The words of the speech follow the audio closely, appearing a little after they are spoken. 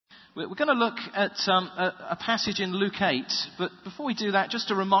We're going to look at a passage in Luke 8, but before we do that, just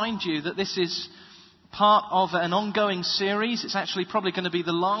to remind you that this is part of an ongoing series. It's actually probably going to be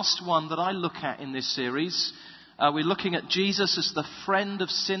the last one that I look at in this series. We're looking at Jesus as the friend of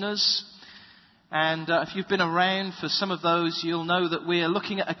sinners. And if you've been around for some of those, you'll know that we're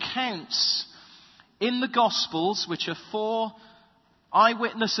looking at accounts in the Gospels, which are 4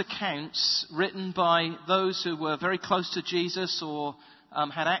 eyewitness accounts written by those who were very close to Jesus or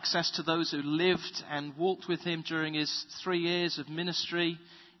had access to those who lived and walked with him during his 3 years of ministry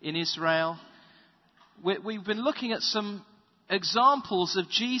in Israel. We've been looking at some examples of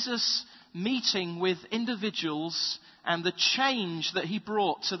Jesus meeting with individuals and the change that he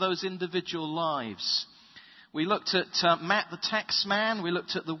brought to those individual lives. We looked at Matt the tax man. We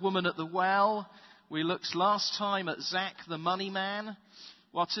looked at the woman at the well. We looked last time at Zach the money man.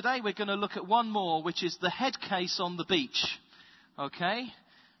 Well, today we're going to look at one more, which is the Headcase on the beach. Okay?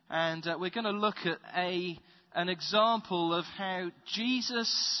 And we're going to look at an example of how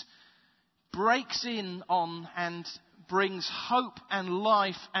Jesus breaks in on and brings hope and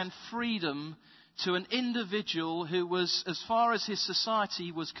life and freedom to an individual who was, as far as his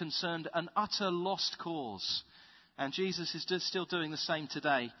society was concerned, an utter lost cause. And Jesus is still doing the same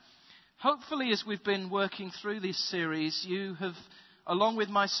today. Hopefully, as we've been working through this series, you have, along with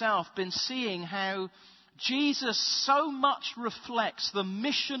myself, been seeing how Jesus so much reflects the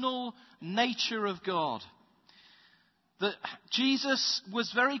missional nature of God. That Jesus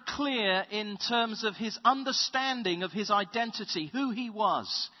was very clear in terms of his understanding of his identity, who he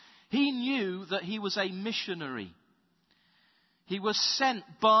was. He knew that he was a missionary. He was sent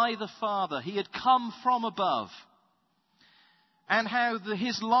by the Father. He had come from above. And how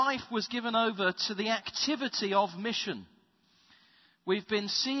his life was given over to the activity of mission. We've been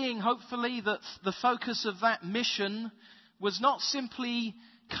seeing, hopefully, that the focus of that mission was not simply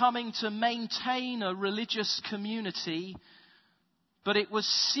coming to maintain a religious community, but it was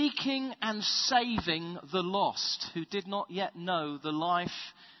seeking and saving the lost who did not yet know the life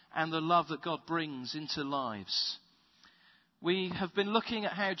and the love that God brings into lives. We have been looking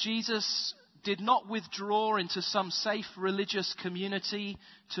at how Jesus did not withdraw into some safe religious community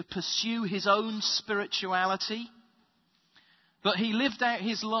to pursue his own spirituality, but he lived out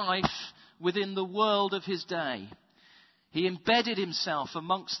his life within the world of his day. He embedded himself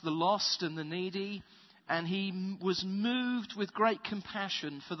amongst the lost and the needy, and he was moved with great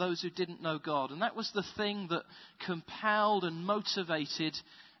compassion for those who didn't know God. And that was the thing that compelled and motivated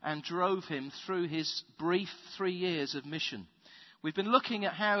and drove him through his brief 3 years of mission. We've been looking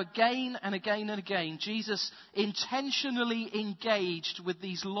at how again and again and again Jesus intentionally engaged with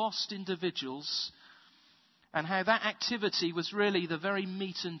these lost individuals and how that activity was really the very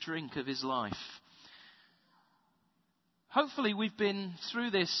meat and drink of his life. Hopefully we've been through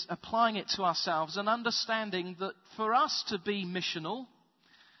this, applying it to ourselves and understanding that for us to be missional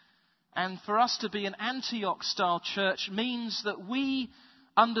and for us to be an Antioch-style church means that we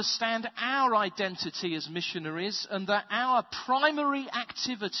understand our identity as missionaries and that our primary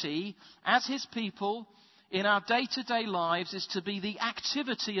activity as his people in our day-to-day lives is to be the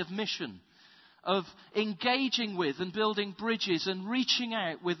activity of mission, of engaging with and building bridges and reaching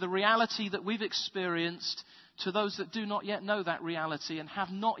out with the reality that we've experienced to those that do not yet know that reality and have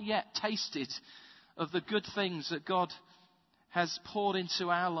not yet tasted of the good things that God has poured into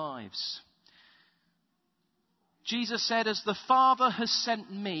our lives. Jesus said, "As the Father has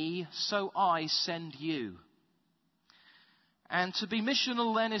sent me, so I send you." And to be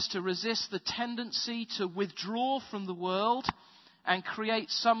missional then is to resist the tendency to withdraw from the world and create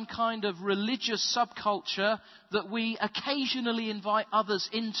some kind of religious subculture that we occasionally invite others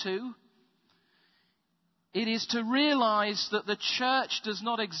into. It is to realize that the church does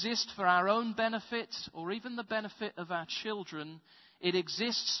not exist for our own benefit or even the benefit of our children. It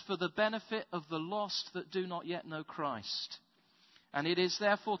exists for the benefit of the lost that do not yet know Christ. And it is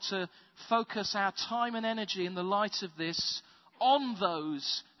therefore to focus our time and energy in the light of this on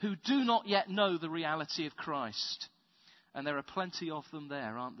those who do not yet know the reality of Christ. And there are plenty of them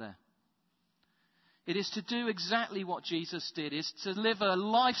there, aren't there? It is to do exactly what Jesus did, is to live a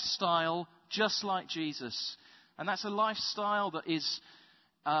lifestyle just like Jesus. And that's a lifestyle that is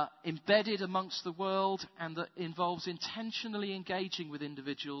embedded amongst the world and that involves intentionally engaging with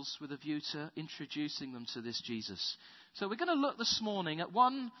individuals with a view to introducing them to this Jesus. So we're going to look this morning at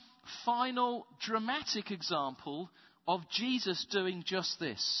one final dramatic example of Jesus doing just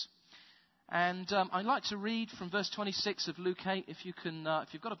this. And I'd like to read from verse 26 of Luke 8. If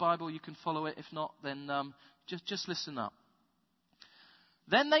you've got a Bible, you can follow it. If not, then just listen up.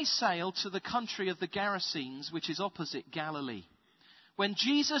 Then they sailed to the country of the Gerasenes, which is opposite Galilee. When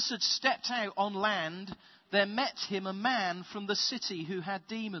Jesus had stepped out on land, there met him a man from the city who had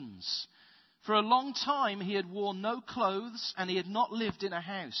demons. For a long time he had worn no clothes, and he had not lived in a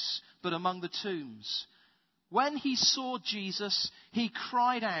house, but among the tombs. When he saw Jesus, he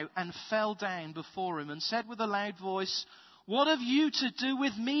cried out and fell down before him and said with a loud voice, "What have you to do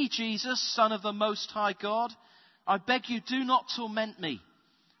with me, Jesus, Son of the Most High God? I beg you, do not torment me."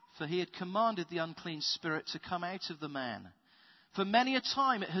 For he had commanded the unclean spirit to come out of the man. For many a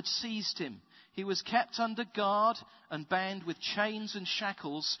time it had seized him. He was kept under guard and bound with chains and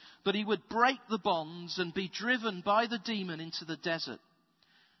shackles, but he would break the bonds and be driven by the demon into the desert.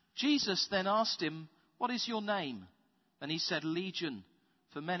 Jesus then asked him, "What is your name?" And he said, "Legion,"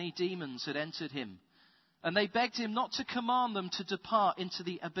 for many demons had entered him. And they begged him not to command them to depart into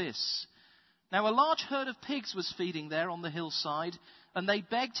the abyss. Now a large herd of pigs was feeding there on the hillside, and they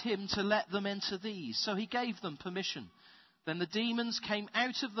begged him to let them enter these. So he gave them permission. Then the demons came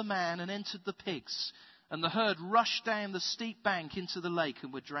out of the man and entered the pigs, and the herd rushed down the steep bank into the lake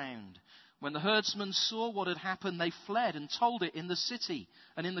and were drowned. When the herdsmen saw what had happened, they fled and told it in the city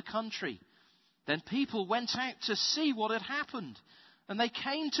and in the country. Then people went out to see what had happened, and they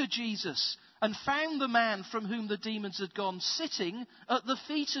came to Jesus and found the man from whom the demons had gone sitting at the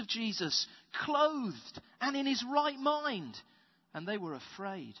feet of Jesus, clothed and in his right mind, and they were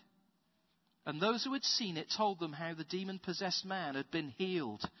afraid. And those who had seen it told them how the demon-possessed man had been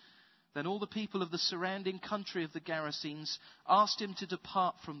healed. Then all the people of the surrounding country of the Gerasenes asked him to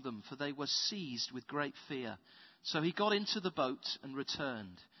depart from them, for they were seized with great fear. So he got into the boat and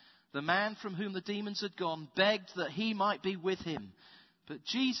returned. The man from whom the demons had gone begged that he might be with him. But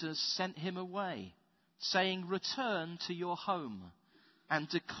Jesus sent him away, saying, "Return to your home and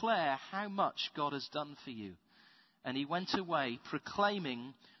declare how much God has done for you." And he went away,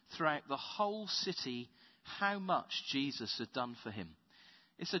 proclaiming throughout the whole city how much Jesus had done for him.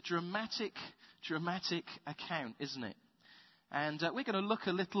 It's a dramatic account, isn't it? And we're going to look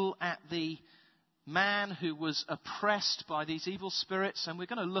a little at the man who was oppressed by these evil spirits, and we're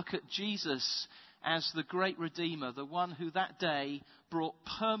going to look at Jesus as the great Redeemer, the one who that day brought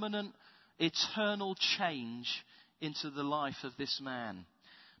permanent, eternal change into the life of this man.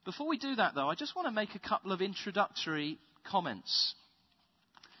 Before we do that, though, I just want to make a couple of introductory comments.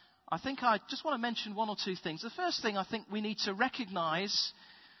 I think I just want to mention one or two things. The first thing I think we need to recognize,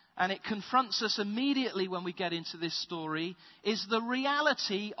 and it confronts us immediately when we get into this story, is the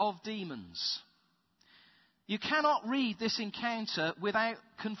reality of demons. You cannot read this encounter without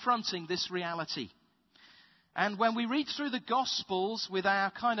confronting this reality. And when we read through the Gospels with our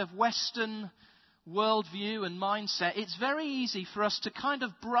kind of Western worldview and mindset, it's very easy for us to kind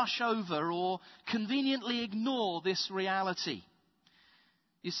of brush over or conveniently ignore this reality.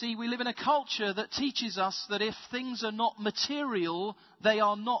 You see, we live in a culture that teaches us that if things are not material, they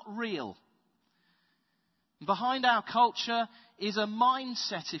are not real. Behind our culture is a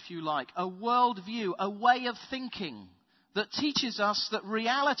mindset, if you like, a worldview, a way of thinking that teaches us that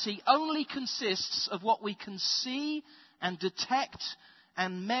reality only consists of what we can see and detect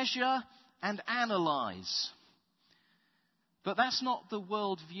and measure and analyze. But that's not the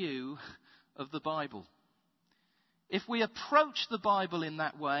worldview of the Bible. If we approach the Bible in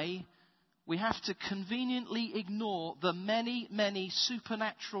that way, we have to conveniently ignore the many, many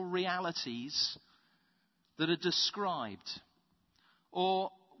supernatural realities that are described.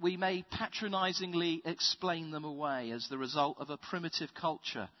 Or we may patronizingly explain them away as the result of a primitive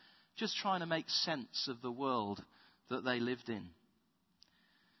culture, just trying to make sense of the world that they lived in.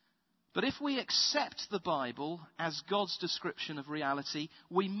 But if we accept the Bible as God's description of reality,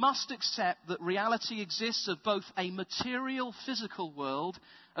 we must accept that reality exists of both a material, physical world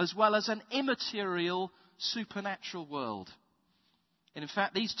as well as an immaterial, supernatural world. And in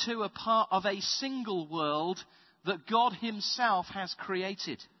fact, these two are part of a single world that God himself has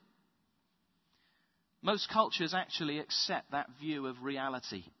created. Most cultures actually accept that view of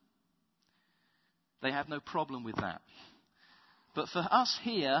reality. They have no problem with that. But for us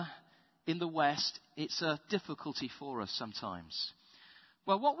here in the West, it's a difficulty for us sometimes.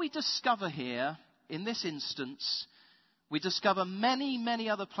 Well, what we discover here, in this instance, we discover many,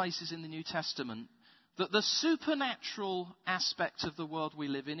 many other places in the New Testament, that the supernatural aspect of the world we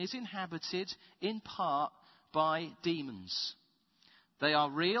live in is inhabited in part by demons. They are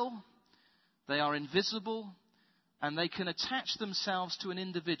real, they are invisible, and they can attach themselves to an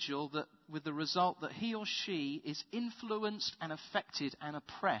individual that, with the result that he or she is influenced and affected and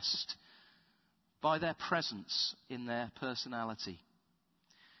oppressed by their presence in their personality.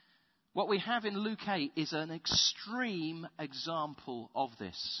 What we have in Luke 8 is an extreme example of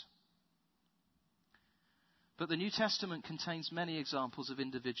this. But the New Testament contains many examples of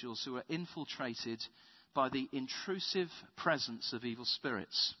individuals who are infiltrated by the intrusive presence of evil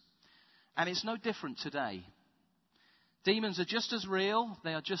spirits. And it's no different today. Demons are just as real,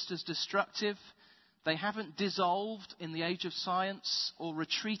 they are just as destructive. They haven't dissolved in the age of science or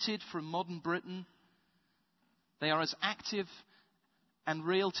retreated from modern Britain. They are as active and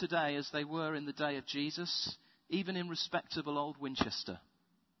real today as they were in the day of Jesus, even in respectable old Winchester.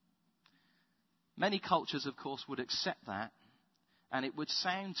 Many cultures, of course, would accept that, and it would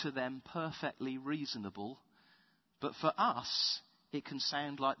sound to them perfectly reasonable. But for us, it can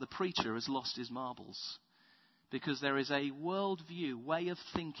sound like the preacher has lost his marbles. Because there is a worldview, way of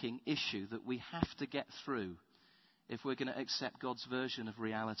thinking issue that we have to get through if we're going to accept God's version of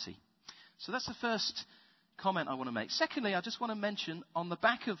reality. So that's the first comment I want to make. Secondly, I just want to mention on the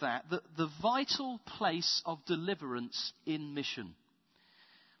back of that, the vital place of deliverance in mission.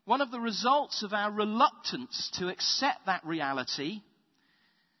 One of the results of our reluctance to accept that reality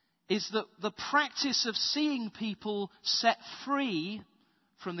is that the practice of seeing people set free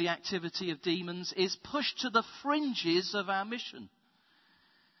from the activity of demons is pushed to the fringes of our mission.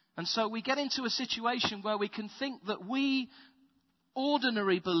 And so we get into a situation where we can think that we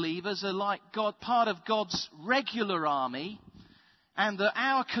ordinary believers are like God, part of God's regular army, and that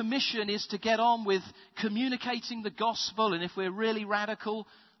our commission is to get on with communicating the gospel, and if we're really radical,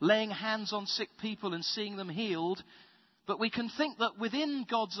 laying hands on sick people and seeing them healed. But we can think that within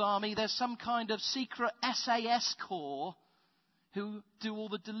God's army there's some kind of secret SAS corps who do all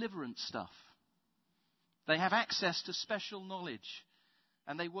the deliverance stuff. They have access to special knowledge,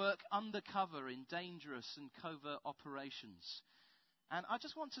 and they work undercover in dangerous and covert operations. And I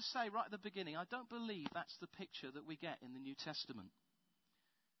just want to say right at the beginning, I don't believe that's the picture that we get in the New Testament.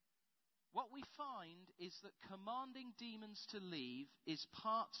 What we find is that commanding demons to leave is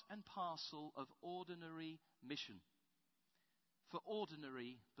part and parcel of ordinary mission for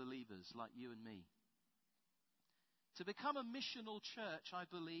ordinary believers like you and me. To become a missional church, I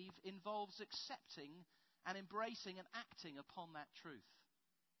believe, involves accepting and embracing and acting upon that truth.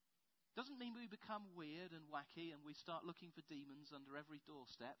 Doesn't mean we become weird and wacky and we start looking for demons under every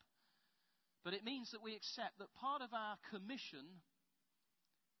doorstep. But it means that we accept that part of our commission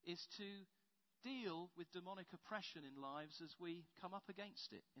is to deal with demonic oppression in lives as we come up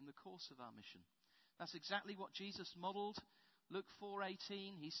against it in the course of our mission. That's exactly what Jesus modeled. Luke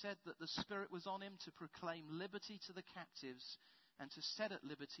 4:18, he said that the Spirit was on him to proclaim liberty to the captives and to set at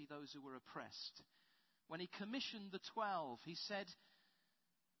liberty those who were oppressed. When he commissioned the 12, he said,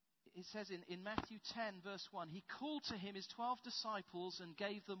 it says in Matthew 10 verse 1, he called to him his 12 disciples and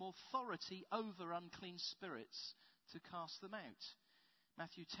gave them authority over unclean spirits to cast them out.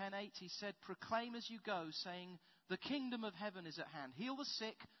 Matthew 10:8, he said, proclaim as you go, saying, the kingdom of heaven is at hand. Heal the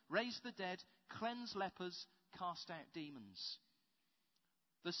sick, raise the dead, cleanse lepers, cast out demons.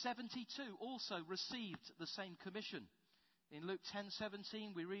 The 72 also received the same commission. In Luke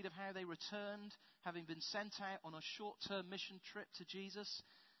 10:17, we read of how they returned, having been sent out on a short-term mission trip to Jesus.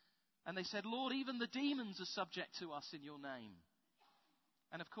 And they said, Lord, even the demons are subject to us in your name.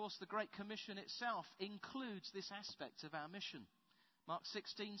 And of course, the Great Commission itself includes this aspect of our mission. Mark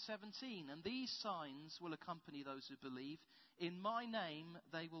 16:17, and these signs will accompany those who believe. In my name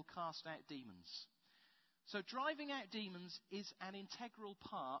they will cast out demons. So driving out demons is an integral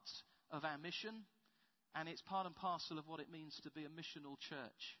part of our mission, and it's part and parcel of what it means to be a missional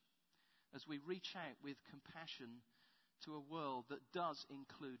church, as we reach out with compassion to a world that does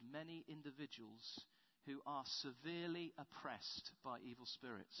include many individuals who are severely oppressed by evil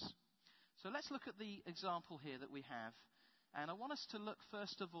spirits. So let's look at the example here that we have. And I want us to look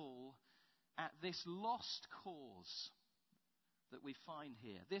first of all at this lost cause that we find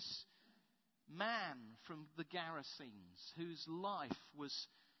here. This man from the Gerasenes whose life was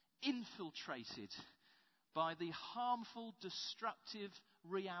infiltrated by the harmful, destructive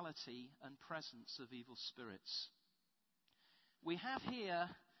reality and presence of evil spirits. We have here,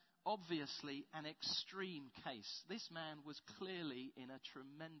 obviously, an extreme case. This man was clearly in a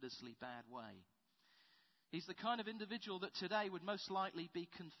tremendously bad way. He's the kind of individual that today would most likely be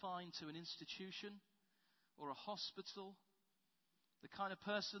confined to an institution or a hospital. The kind of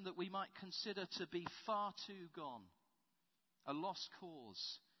person that we might consider to be far too gone. A lost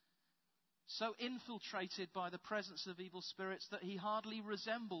cause. So infiltrated by the presence of evil spirits that he hardly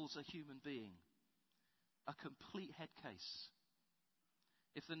resembles a human being. A complete head case.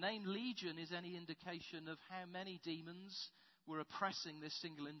 If the name Legion is any indication of how many demons were oppressing this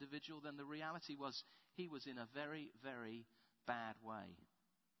single individual, then the reality was he was in a very, very bad way.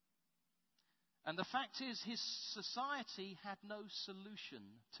 And the fact is, his society had no solution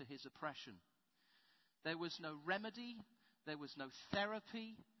to his oppression. There was no remedy. There was no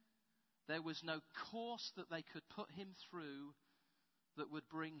therapy. There was no course that they could put him through that would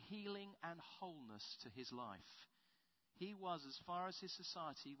bring healing and wholeness to his life. He was, as far as his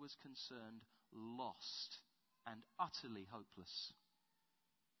society was concerned, lost and utterly hopeless.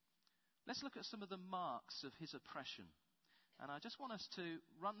 Let's look at some of the marks of his oppression. And I just want us to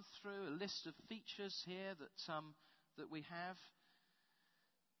run through a list of features here that we have.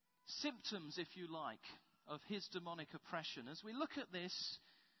 Symptoms, if you like, of his demonic oppression. As we look at this,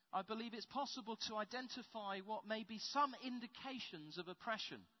 I believe it's possible to identify what may be some indications of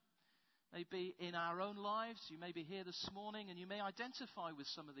oppression. Maybe in our own lives, you may be here this morning and you may identify with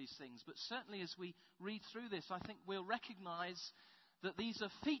some of these things. But certainly as we read through this, I think we'll recognize that these are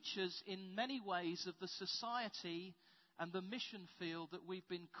features in many ways of the society and the mission field that we've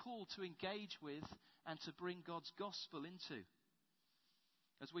been called to engage with and to bring God's gospel into.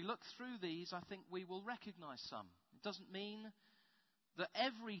 As we look through these, I think we will recognize some. It doesn't mean that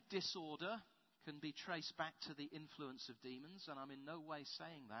every disorder can be traced back to the influence of demons, and I'm in no way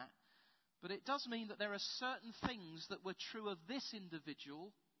saying that. But it does mean that there are certain things that were true of this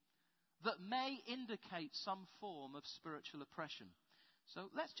individual that may indicate some form of spiritual oppression. So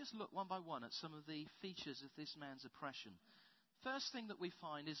let's just look one by one at some of the features of this man's oppression. First thing that we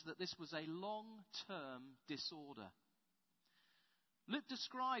find is that this was a long-term disorder. Luke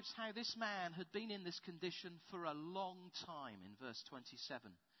describes how this man had been in this condition for a long time in verse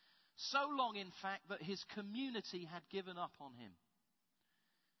 27. So long, in fact, that his community had given up on him.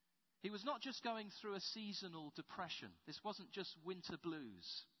 He was not just going through a seasonal depression. This wasn't just winter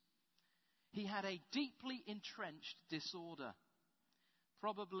blues. He had a deeply entrenched disorder,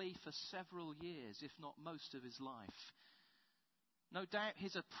 probably for several years, if not most of his life. No doubt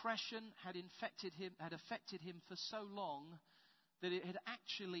his oppression had affected him for so long that it had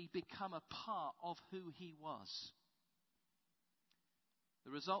actually become a part of who he was.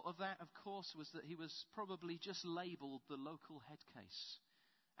 The result of that, of course, was that he was probably just labelled the local headcase.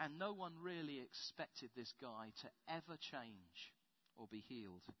 And no one really expected this guy to ever change or be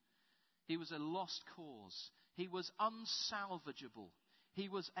healed. He was a lost cause. He was unsalvageable. He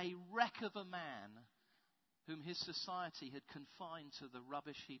was a wreck of a man whom his society had confined to the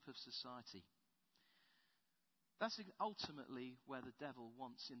rubbish heap of society. That's ultimately where the devil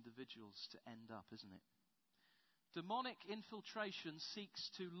wants individuals to end up, isn't it? Demonic infiltration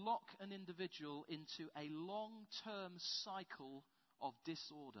seeks to lock an individual into a long-term cycle of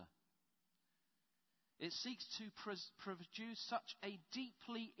disorder. It seeks to produce such a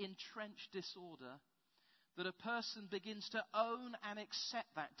deeply entrenched disorder that a person begins to own and accept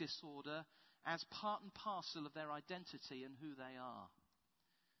that disorder as part and parcel of their identity and who they are.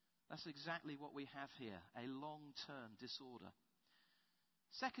 That's exactly what we have here, a long-term disorder.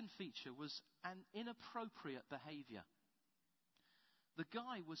 Second feature was an inappropriate behavior. The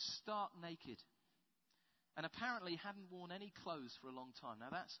guy was stark naked and apparently hadn't worn any clothes for a long time. Now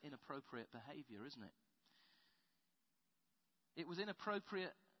that's inappropriate behavior, isn't it? It was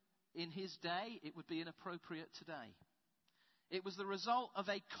inappropriate in his day. It would be inappropriate today. It was the result of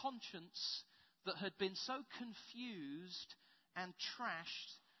a conscience that had been so confused and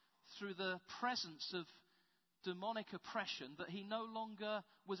trashed through the presence of demonic oppression that he no longer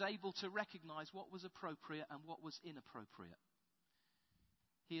was able to recognize what was appropriate and what was inappropriate.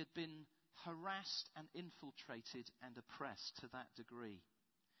 He had been harassed and infiltrated and oppressed to that degree.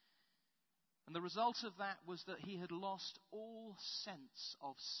 And the result of that was that he had lost all sense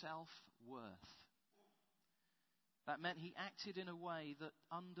of self-worth. That meant he acted in a way that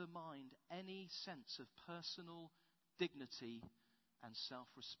undermined any sense of personal dignity and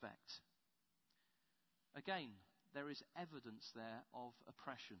self-respect. Again, there is evidence there of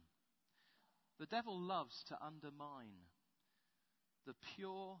oppression. The devil loves to undermine the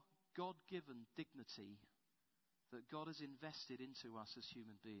pure, God-given dignity that God has invested into us as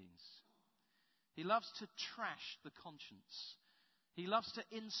human beings. He loves to trash the conscience. He loves to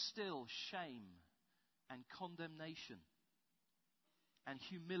instill shame and condemnation and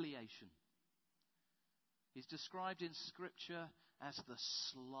humiliation. He's described in Scripture as the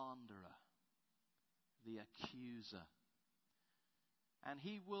slanderer, the accuser. And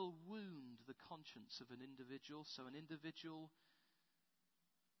he will wound the conscience of an individual, so an individual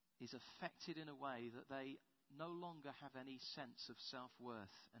is affected in a way that they no longer have any sense of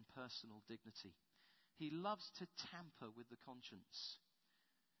self-worth and personal dignity. He loves to tamper with the conscience.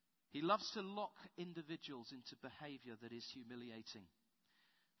 He loves to lock individuals into behavior that is humiliating.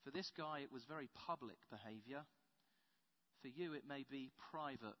 For this guy, it was very public behavior. For you, it may be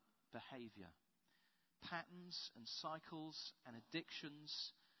private behavior. Patterns and cycles and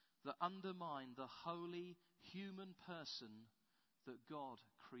addictions that undermine the holy human person that God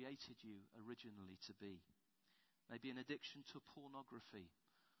created you originally to be. Maybe an addiction to pornography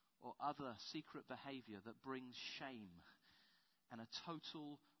or other secret behavior that brings shame and a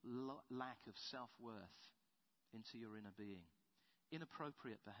total lack of self-worth into your inner being.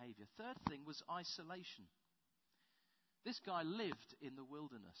 Inappropriate behavior. Third thing was isolation. This guy lived in the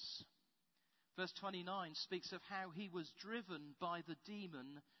wilderness. Verse 29 speaks of how he was driven by the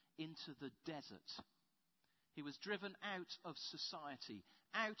demon into the desert. He was driven out of society,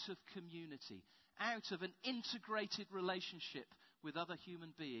 out of community, out of an integrated relationship with other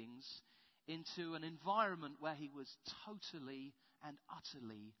human beings into an environment where he was totally and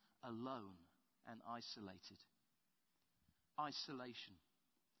utterly alone and isolated. Isolation.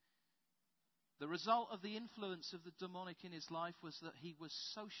 The result of the influence of the demonic in his life was that he was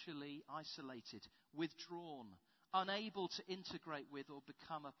socially isolated, withdrawn, unable to integrate with or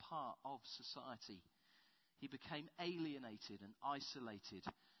become a part of society. He became alienated and isolated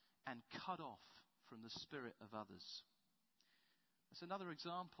and cut off from the spirit of others. It's another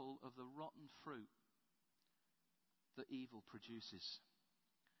example of the rotten fruit that evil produces.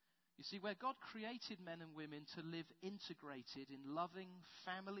 You see, where God created men and women to live integrated in loving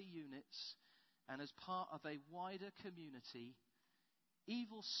family units and as part of a wider community,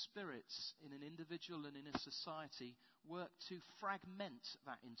 evil spirits in an individual and in a society work to fragment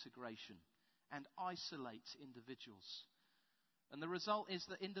that integration and isolate individuals. And the result is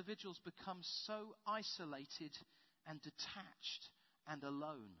that individuals become so isolated and detached and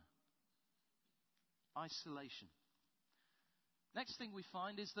alone. Isolation. Next thing we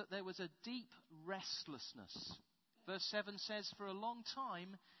find is that there was a deep restlessness. Verse 7 says, for a long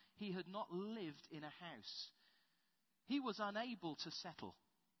time he had not lived in a house. He was unable to settle.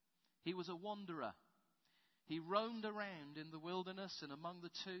 He was a wanderer. He roamed around in the wilderness and among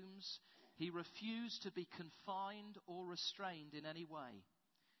the tombs. He refused to be confined or restrained in any way.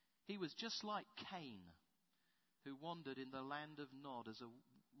 He was just like Cain, who wandered in the land of Nod as a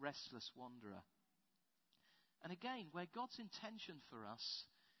restless wanderer. And again, where God's intention for us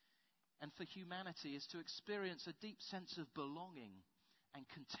and for humanity is to experience a deep sense of belonging and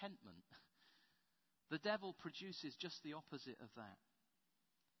contentment, the devil produces just the opposite of that.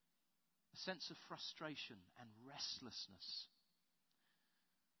 A sense of frustration and restlessness.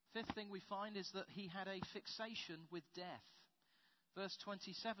 Fifth thing we find is that he had a fixation with death. Verse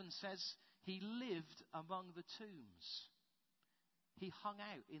 27 says he lived among the tombs. He hung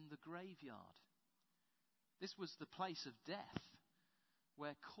out in the graveyard. This was the place of death,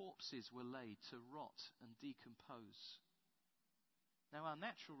 where corpses were laid to rot and decompose. Now, our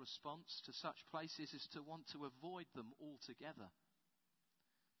natural response to such places is to want to avoid them altogether.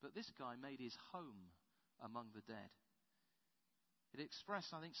 But this guy made his home among the dead. It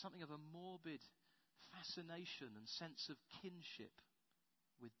expressed, I think, something of a morbid fascination and sense of kinship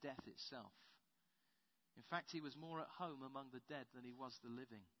with death itself. In fact, he was more at home among the dead than he was the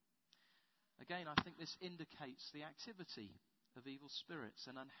living. Again, I think this indicates the activity of evil spirits.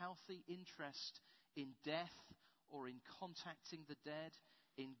 An unhealthy interest in death or in contacting the dead,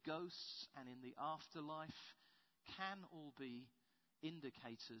 in ghosts and in the afterlife can all be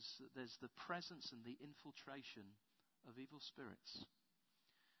indicators that there's the presence and the infiltration of evil spirits.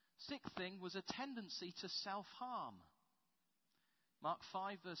 Sixth thing was a tendency to self-harm. Mark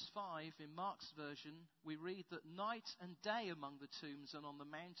 5 verse 5, in Mark's version, we read that night and day among the tombs and on the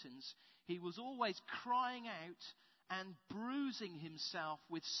mountains, he was always crying out and bruising himself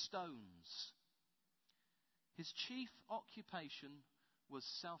with stones. His chief occupation was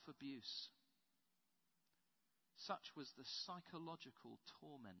self-abuse. Such was the psychological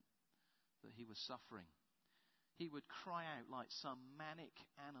torment that he was suffering. He would cry out like some manic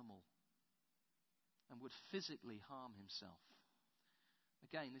animal and would physically harm himself.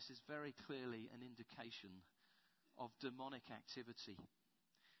 Again, this is very clearly an indication of demonic activity.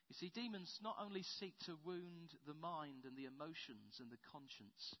 You see, demons not only seek to wound the mind and the emotions and the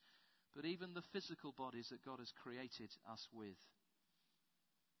conscience, but even the physical bodies that God has created us with.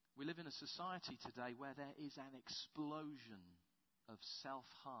 We live in a society today where there is an explosion of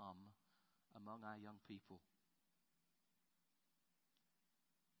self-harm among our young people.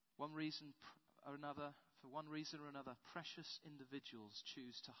 For one reason or another, precious individuals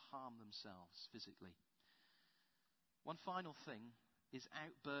choose to harm themselves physically. One final thing is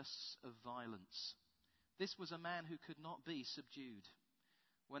outbursts of violence. This was a man who could not be subdued.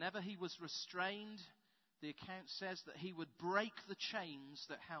 Whenever he was restrained, the account says that he would break the chains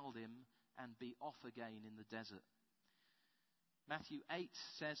that held him and be off again in the desert. Matthew 8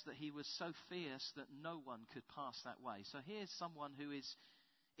 says that he was so fierce that no one could pass that way. So here's someone who is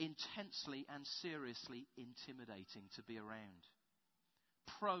intensely and seriously intimidating to be around,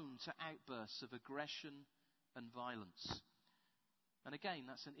 prone to outbursts of aggression and violence. And again,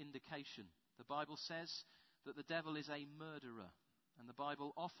 that's an indication. The Bible says that the devil is a murderer, and the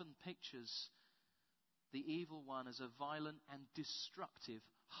Bible often pictures the evil one as a violent and destructive,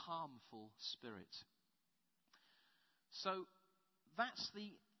 harmful spirit. So that's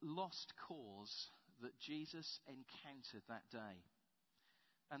the lost cause that Jesus encountered that day.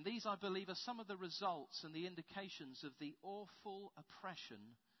 And these, I believe, are some of the results and the indications of the awful oppression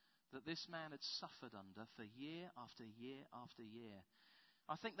that this man had suffered under for year after year after year.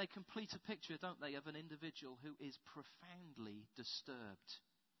 I think they complete a picture, don't they, of an individual who is profoundly disturbed.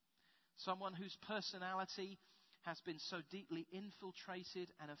 Someone whose personality has been so deeply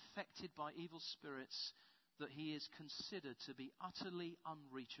infiltrated and affected by evil spirits that he is considered to be utterly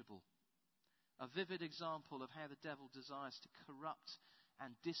unreachable. A vivid example of how the devil desires to corrupt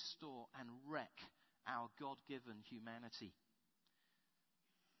and distort and wreck our God-given humanity.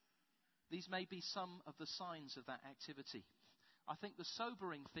 These may be some of the signs of that activity. I think the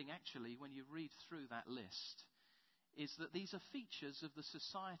sobering thing, actually, when you read through that list, is that these are features of the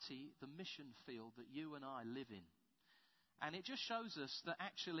society, the mission field that you and I live in. And it just shows us that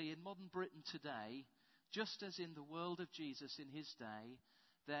actually in modern Britain today, just as in the world of Jesus in his day,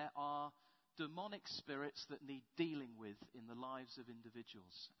 there are demonic spirits that need dealing with in the lives of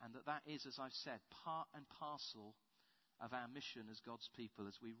individuals. And that is, as I've said, part and parcel of our mission as God's people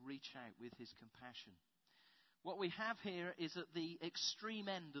as we reach out with his compassion. What we have here is at the extreme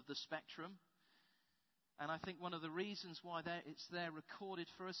end of the spectrum. And I think one of the reasons why it's there recorded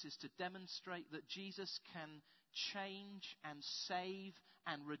for us is to demonstrate that Jesus can change and save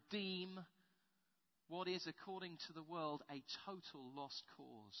and redeem what is, according to the world, a total lost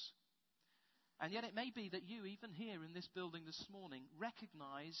cause. And yet it may be that you, even here in this building this morning,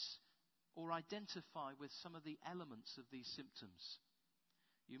 recognize or identify with some of the elements of these symptoms.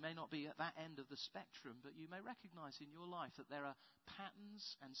 You may not be at that end of the spectrum, but you may recognize in your life that there are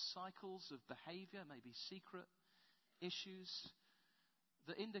patterns and cycles of behavior, maybe secret issues,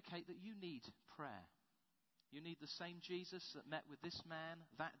 that indicate that you need prayer. You need the same Jesus that met with this man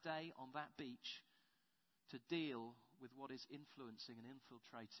that day on that beach to deal with what is influencing and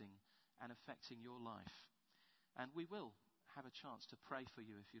infiltrating and affecting your life. And we will have a chance to pray for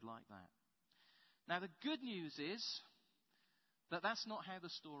you if you'd like that. Now, the good news is that that's not how the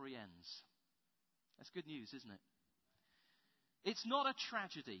story ends. That's good news, isn't it? It's not a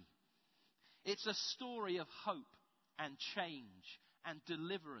tragedy. It's a story of hope and change and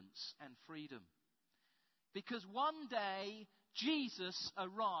deliverance and freedom. Because one day, Jesus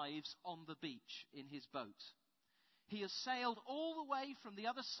arrives on the beach in his boat. He has sailed all the way from the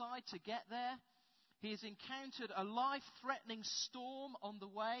other side to get there. He has encountered a life-threatening storm on the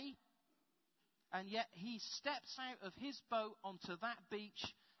way. And yet he steps out of his boat onto that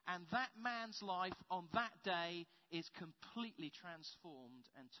beach, and that man's life on that day is completely transformed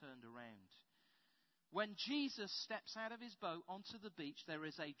and turned around. When Jesus steps out of his boat onto the beach, there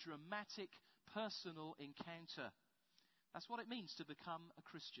is a dramatic personal encounter. That's what it means to become a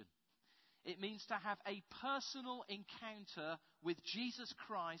Christian. It means to have a personal encounter with Jesus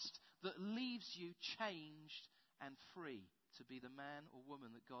Christ that leaves you changed and free to be the man or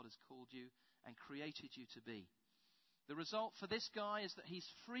woman that God has called you and created you to be. The result for this guy is that he's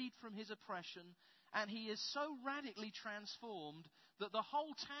freed from his oppression, and he is so radically transformed that the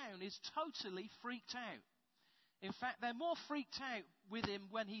whole town is totally freaked out. In fact, they're more freaked out with him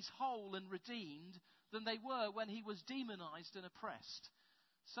when he's whole and redeemed than they were when he was demonized and oppressed.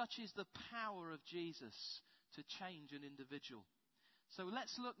 Such is the power of Jesus to change an individual. So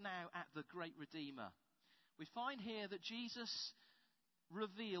let's look now at the great Redeemer. We find here that Jesus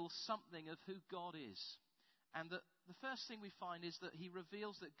reveals something of who God is. And the first thing we find is that he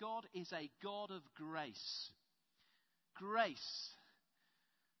reveals that God is a God of grace. Grace.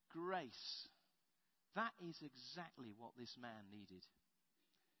 Grace. That is exactly what this man needed.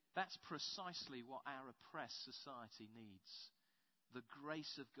 That's precisely what our oppressed society needs. The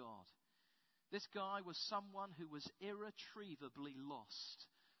grace of God. This guy was someone who was irretrievably lost,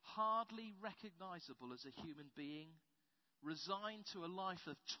 hardly recognizable as a human being, resigned to a life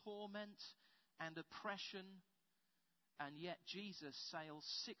of torment and oppression, and yet Jesus sails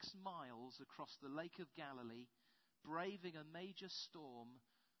 6 miles across the Lake of Galilee, braving a major storm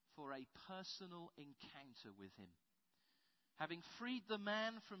for a personal encounter with him. Having freed the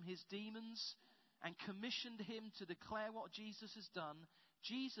man from his demons and commissioned him to declare what Jesus has done,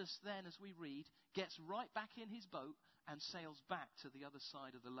 Jesus then, as we read, gets right back in his boat and sails back to the other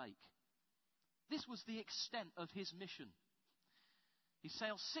side of the lake. This was the extent of his mission. He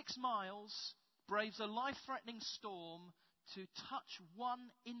sails 6 miles, braves a life-threatening storm to touch one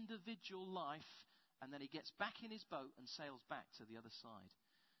individual life, and then he gets back in his boat and sails back to the other side.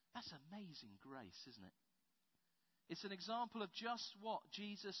 That's amazing grace, isn't it? It's an example of just what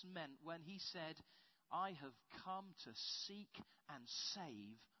Jesus meant when he said, I have come to seek and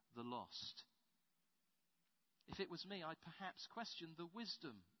save the lost. If it was me, I'd perhaps question the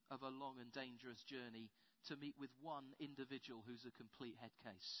wisdom of a long and dangerous journey to meet with one individual who's a complete head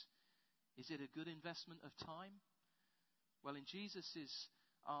case. Is it a good investment of time? Well, in Jesus'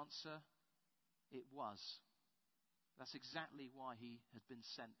 answer, it was. That's exactly why he had been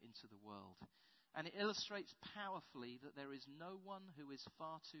sent into the world. And it illustrates powerfully that there is no one who is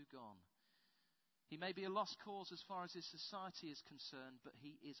far too gone. He may be a lost cause as far as his society is concerned, but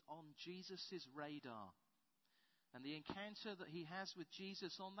he is on Jesus' radar. And the encounter that he has with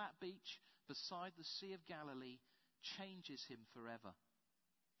Jesus on that beach beside the Sea of Galilee changes him forever.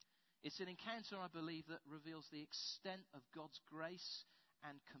 It's an encounter, I believe, that reveals the extent of God's grace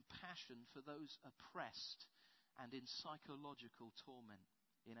and compassion for those oppressed and in psychological torment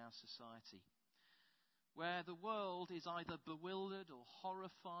in our society. Where the world is either bewildered or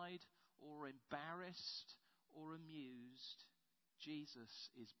horrified or embarrassed or amused, Jesus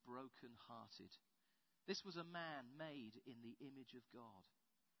is broken-hearted. This was a man made in the image of God.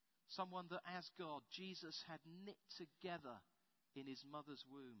 Someone that as God, Jesus had knit together in his mother's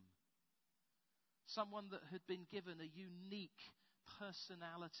womb. Someone that had been given a unique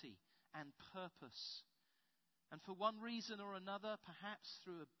personality and purpose. And for one reason or another, perhaps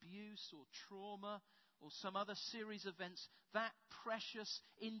through abuse or trauma or some other series of events, that precious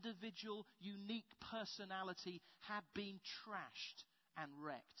individual, unique personality had been trashed and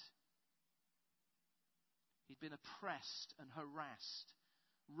wrecked. He'd been oppressed and harassed,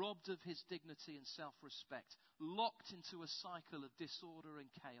 robbed of his dignity and self-respect, locked into a cycle of disorder and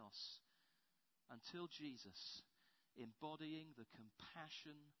chaos, until Jesus, embodying the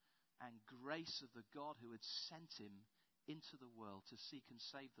compassion and grace of the God who had sent him into the world to seek and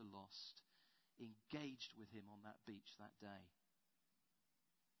save the lost, engaged with him on that beach that day.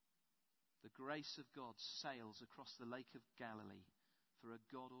 The grace of God sails across the Lake of Galilee for a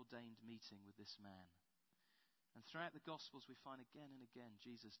God-ordained meeting with this man. And throughout the Gospels we find again and again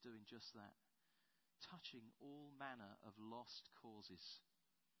Jesus doing just that, touching all manner of lost causes.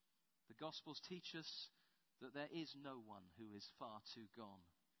 The Gospels teach us that there is no one who is far too gone.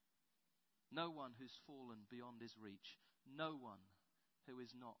 No one who's fallen beyond his reach. No one who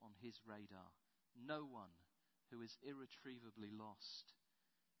is not on his radar. No one who is irretrievably lost.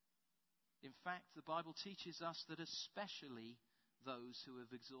 In fact, the Bible teaches us that especially those who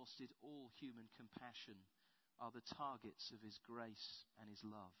have exhausted all human compassion are the targets of his grace and his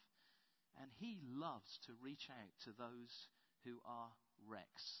love. And he loves to reach out to those who are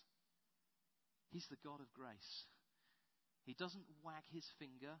wrecks. He's the God of grace. He doesn't wag his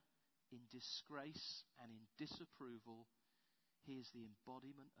finger in disgrace and in disapproval. He is the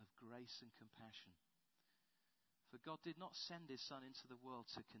embodiment of grace and compassion. For God did not send his Son into the world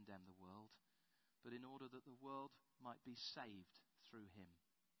to condemn the world, but in order that the world might be saved through him.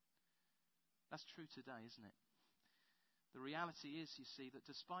 That's true today, isn't it? The reality is, you see, that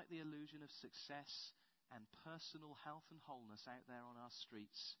despite the illusion of success and personal health and wholeness out there on our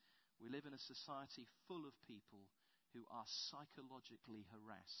streets, we live in a society full of people who are psychologically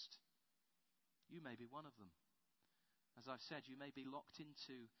harassed. You may be one of them. As I've said, you may be locked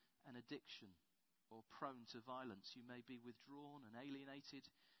into an addiction or prone to violence. You may be withdrawn and alienated.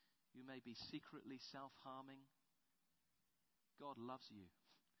 You may be secretly self-harming. God loves you.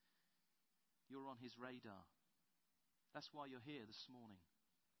 You're on his radar. That's why you're here this morning.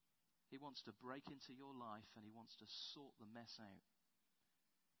 He wants to break into your life and he wants to sort the mess out.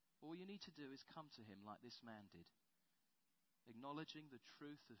 All you need to do is come to him like this man did, acknowledging the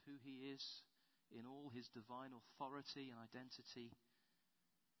truth of who he is in all his divine authority and identity,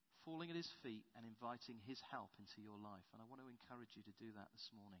 falling at his feet and inviting his help into your life. And I want to encourage you to do that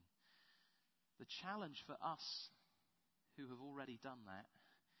this morning. The challenge for us who have already done that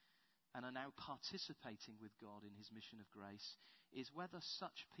and are now participating with God in his mission of grace is whether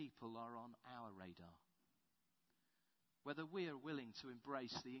such people are on our radar. Whether we are willing to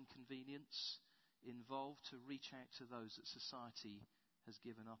embrace the inconvenience involved to reach out to those that society has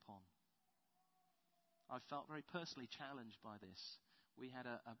given up on. I felt very personally challenged by this. We had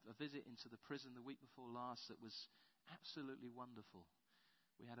a visit into the prison the week before last that was absolutely wonderful.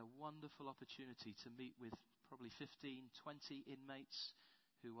 We had a wonderful opportunity to meet with probably 15, 20 inmates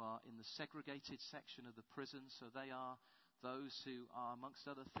who are in the segregated section of the prison. So they are those who are, amongst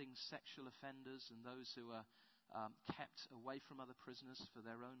other things, sexual offenders and those who are kept away from other prisoners for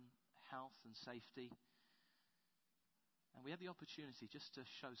their own health and safety. And we had the opportunity just to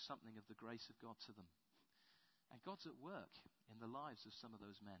show something of the grace of God to them. And God's at work in the lives of some of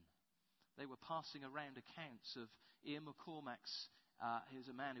those men. They were passing around accounts of Ian McCormack's, he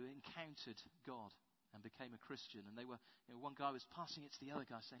was a man who encountered God and became a Christian. And they were, one guy was passing it to the other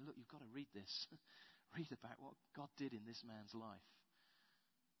guy saying, look, you've got to read this. Read about what God did in this man's life.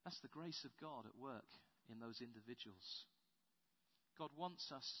 That's the grace of God at work in those individuals. God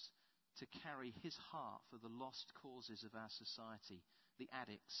wants us to carry his heart for the lost causes of our society, the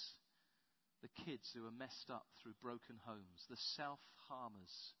addicts, the kids who are messed up through broken homes, the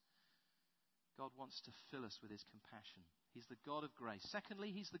self-harmers. God wants to fill us with his compassion. He's the God of grace.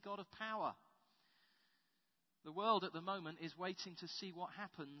 Secondly, he's the God of power. The world at the moment is waiting to see what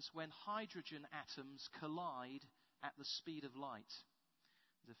happens when hydrogen atoms collide at the speed of light.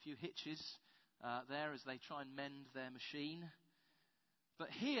 There's a few hitches there as they try and mend their machine. But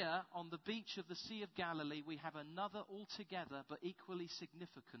here on the beach of the Sea of Galilee, we have another altogether but equally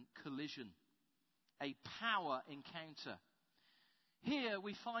significant collision. A power encounter. Here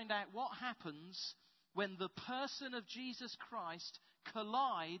we find out what happens when the person of Jesus Christ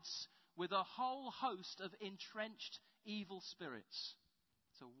collides with a whole host of entrenched evil spirits.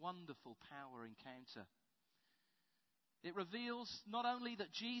 It's a wonderful power encounter. It reveals not only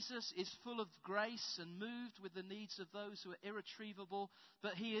that Jesus is full of grace and moved with the needs of those who are irretrievable,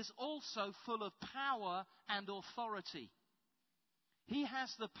 but he is also full of power and authority. He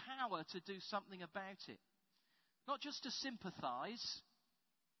has the power to do something about it. Not just to sympathize,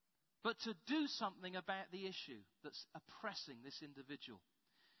 but to do something about the issue that's oppressing this individual.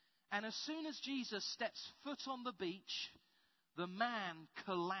 And as soon as Jesus steps foot on the beach, the man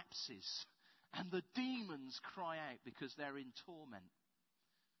collapses. And the demons cry out because they're in torment.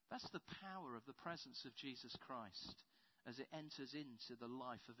 That's the power of the presence of Jesus Christ as it enters into the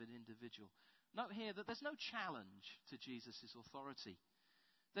life of an individual. Note here that there's no challenge to Jesus' authority.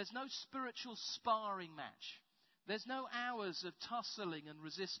 There's no spiritual sparring match. There's no hours of tussling and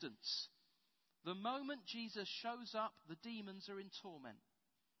resistance. The moment Jesus shows up, the demons are in torment.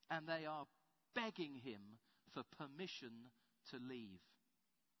 And they are begging him for permission to leave.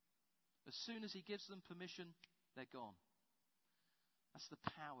 As soon as he gives them permission, they're gone. That's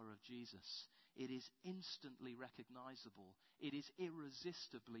the power of Jesus. It is instantly recognizable. It is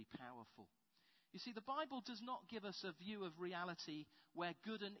irresistibly powerful. You see, the Bible does not give us a view of reality where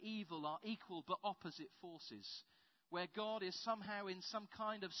good and evil are equal but opposite forces, where God is somehow in some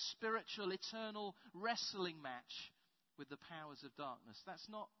kind of spiritual, eternal wrestling match with the powers of darkness. That's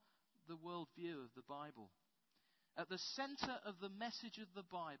not the worldview of the Bible. At the center of the message of the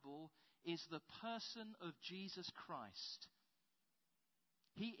Bible is the person of Jesus Christ.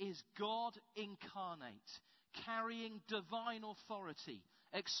 He is God incarnate, carrying divine authority,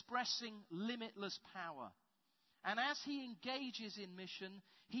 expressing limitless power. And as he engages in mission,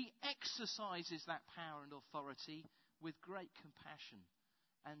 he exercises that power and authority with great compassion.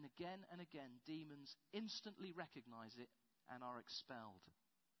 And again, demons instantly recognize it and are expelled.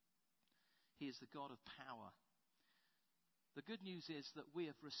 He is the God of power. The good news is that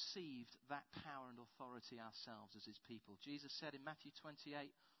we have received that power and authority ourselves as his people. Jesus said in Matthew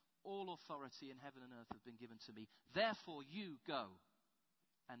 28, all authority in heaven and earth have been given to me. Therefore you go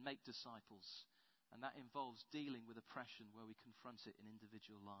and make disciples. And that involves dealing with oppression where we confront it in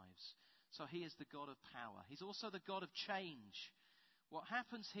individual lives. So he is the God of power. He's also the God of change. What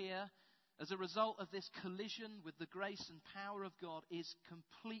happens here as a result of this collision with the grace and power of God is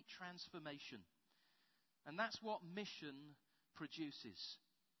complete transformation. And that's what mission produces.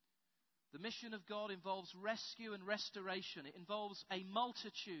 The mission of God involves rescue and restoration. It involves a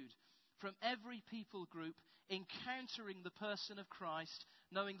multitude from every people group encountering the person of Christ,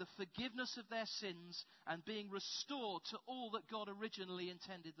 knowing the forgiveness of their sins and being restored to all that God originally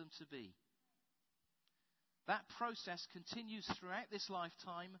intended them to be. That process continues throughout this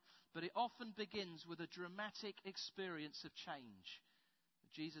lifetime, but it often begins with a dramatic experience of change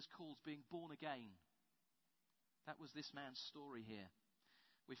that Jesus calls being born again. That was this man's story here.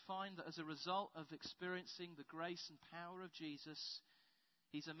 We find that as a result of experiencing the grace and power of Jesus,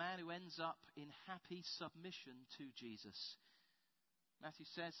 he's a man who ends up in happy submission to Jesus. Matthew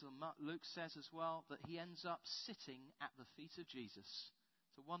says, or Luke says as well, that he ends up sitting at the feet of Jesus.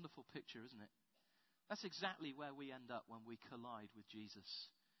 It's a wonderful picture, isn't it? That's exactly where we end up when we collide with Jesus.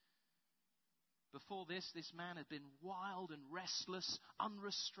 Before this man had been wild and restless,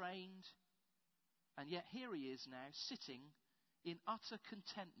 unrestrained. And yet here he is now sitting in utter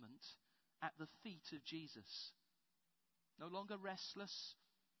contentment at the feet of Jesus. No longer restless,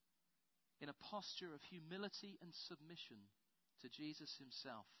 in a posture of humility and submission to Jesus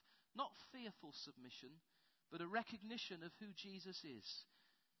himself. Not fearful submission, but a recognition of who Jesus is.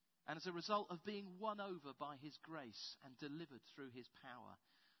 And as a result of being won over by his grace and delivered through his power.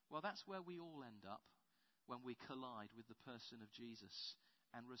 Well, that's where we all end up when we collide with the person of Jesus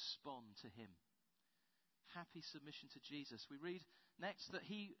and respond to him. Happy submission to Jesus. We read next that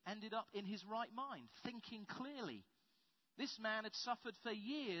he ended up in his right mind, thinking clearly. This man had suffered for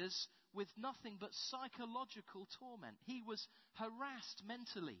years with nothing but psychological torment. He was harassed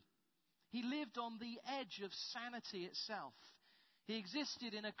mentally. He lived on the edge of sanity itself. He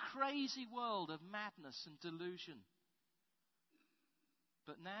existed in a crazy world of madness and delusion.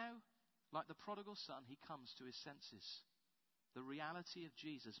 But now, like the prodigal son, he comes to his senses. The reality of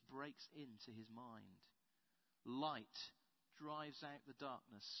Jesus breaks into his mind. Light drives out the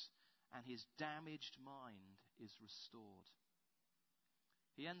darkness, and his damaged mind is restored.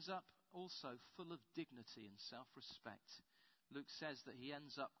 He ends up also full of dignity and self-respect. Luke says that he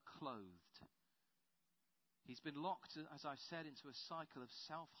ends up clothed. He's been locked, as I've said, into a cycle of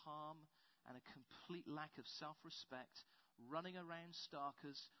self-harm and a complete lack of self-respect, running around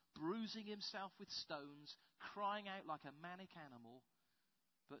starkers, bruising himself with stones, crying out like a manic animal.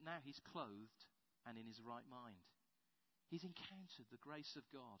 But now he's clothed and in his right mind. He's encountered the grace of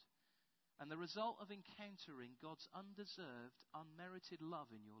God. And the result of encountering God's undeserved, unmerited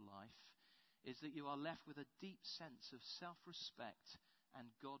love in your life is that you are left with a deep sense of self-respect and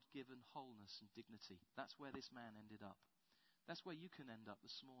God-given wholeness and dignity. That's where this man ended up. That's where you can end up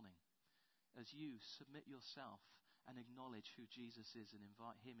this morning, as you submit yourself and acknowledge who Jesus is and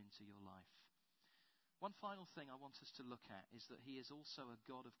invite him into your life. One final thing I want us to look at is that he is also a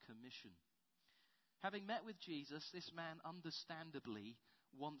God of commission. Having met with Jesus, this man understandably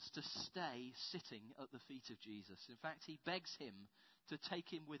wants to stay sitting at the feet of Jesus. In fact, he begs him to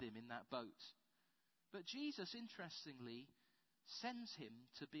take him with him in that boat. But Jesus, interestingly, sends him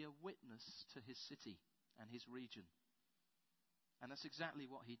to be a witness to his city and his region. And that's exactly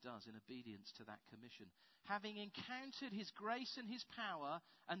what he does in obedience to that commission. Having encountered his grace and his power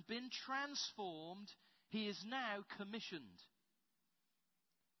and been transformed, he is now commissioned.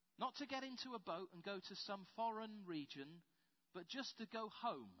 Not to get into a boat and go to some foreign region, but just to go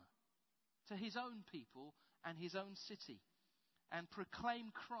home to his own people and his own city and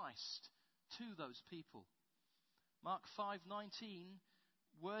proclaim Christ to those people. Mark 5:19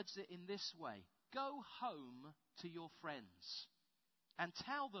 words it in this way: go home to your friends and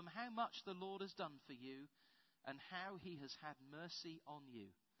tell them how much the Lord has done for you and how he has had mercy on you.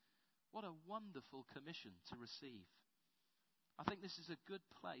 What a wonderful commission to receive. I think this is a good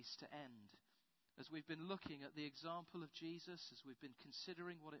place to end as we've been looking at the example of Jesus, as we've been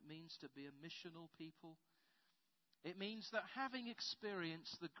considering what it means to be a missional people. It means that having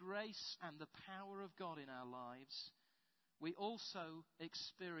experienced the grace and the power of God in our lives, we also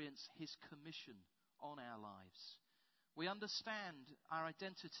experience his commission on our lives. We understand our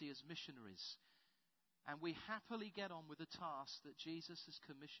identity as missionaries, and we happily get on with the task that Jesus has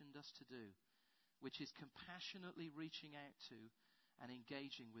commissioned us to do, which is compassionately reaching out to and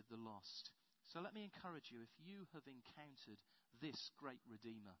engaging with the lost. So let me encourage you, if you have encountered this great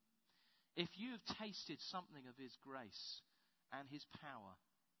Redeemer, if you have tasted something of his grace and his power,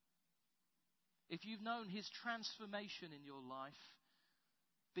 if you've known his transformation in your life,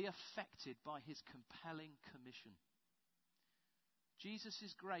 be affected by his compelling commission.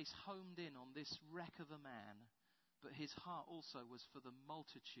 Jesus' grace homed in on this wreck of a man, but his heart also was for the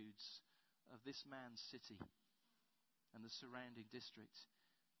multitudes of this man's city and the surrounding district.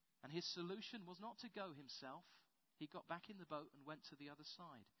 And his solution was not to go himself. He got back in the boat and went to the other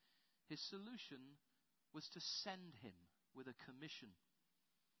side. His solution was to send him with a commission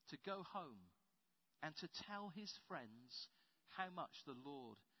to go home and to tell his friends how much the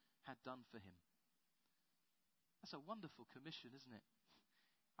Lord had done for him. That's a wonderful commission, isn't it?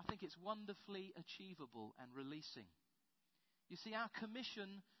 I think it's wonderfully achievable and releasing. You see, our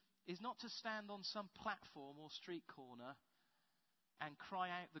commission is not to stand on some platform or street corner and cry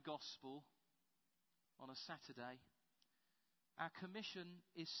out the gospel on a Saturday. Our commission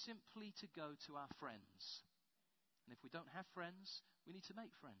is simply to go to our friends. And if we don't have friends, we need to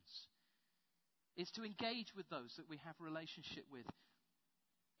make friends. It's to engage with those that we have a relationship with.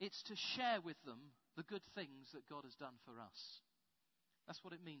 It's to share with them the good things that God has done for us. That's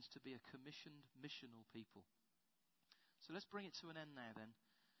what it means to be a commissioned, missional people. So let's bring it to an end now then.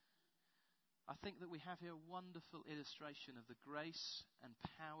 I think that we have here a wonderful illustration of the grace and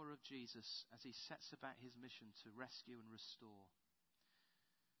power of Jesus as he sets about his mission to rescue and restore.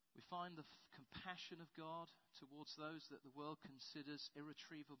 We find the compassion of God towards those that the world considers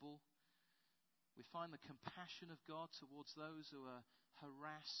irretrievable. We find the compassion of God towards those who are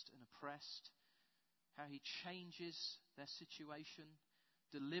harassed and oppressed, how he changes their situation,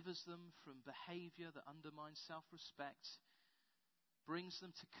 delivers them from behavior that undermines self-respect, brings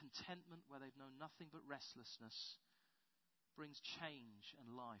them to contentment where they've known nothing but restlessness, brings change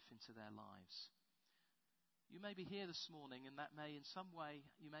and life into their lives. You may be here this morning, and that may, in some way,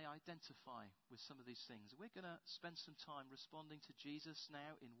 you may identify with some of these things. We're going to spend some time responding to Jesus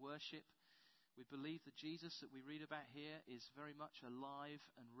now in worship. We believe that Jesus that we read about here is very much alive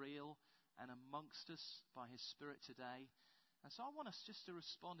and real and amongst us by his Spirit today. And so I want us just to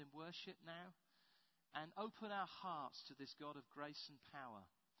respond in worship now and open our hearts to this God of grace and power.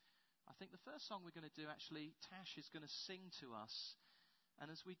 I think the first song we're going to do, actually, Tash is going to sing to us. And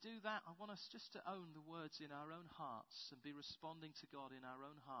as we do that, I want us just to own the words in our own hearts and be responding to God in our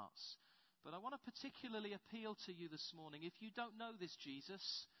own hearts. But I want to particularly appeal to you this morning. If you don't know this Jesus,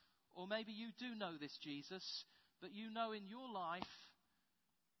 or maybe you do know this Jesus, but you know in your life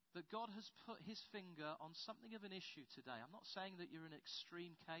that God has put his finger on something of an issue today. I'm not saying that you're an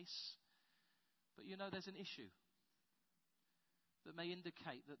extreme case, but you know there's an issue that may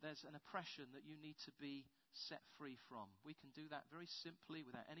indicate that there's an oppression that you need to be set free from. We can do that very simply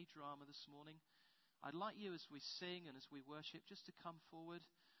without any drama this morning. I'd like you, as we sing and as we worship, just to come forward.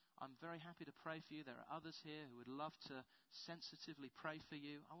 I'm very happy to pray for you. There are others here who would love to sensitively pray for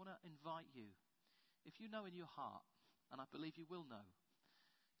you. I want to invite you. If you know in your heart, and I believe you will know,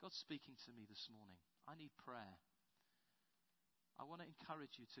 God's speaking to me this morning. I need prayer. I want to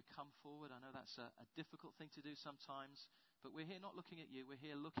encourage you to come forward. I know that's a difficult thing to do sometimes, but we're here not looking at you. We're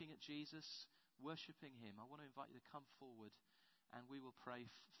here looking at Jesus, worshipping him. I want to invite you to come forward, and we will pray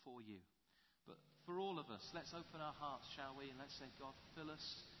for you. But for all of us, let's open our hearts, shall we? And let's say, God, fill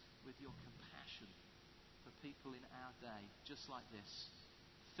us with your compassion for people in our day, just like this.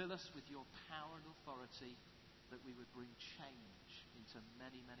 Fill us with your power and authority that we would bring change into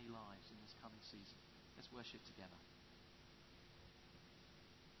many, many lives in this coming season. Let's worship together.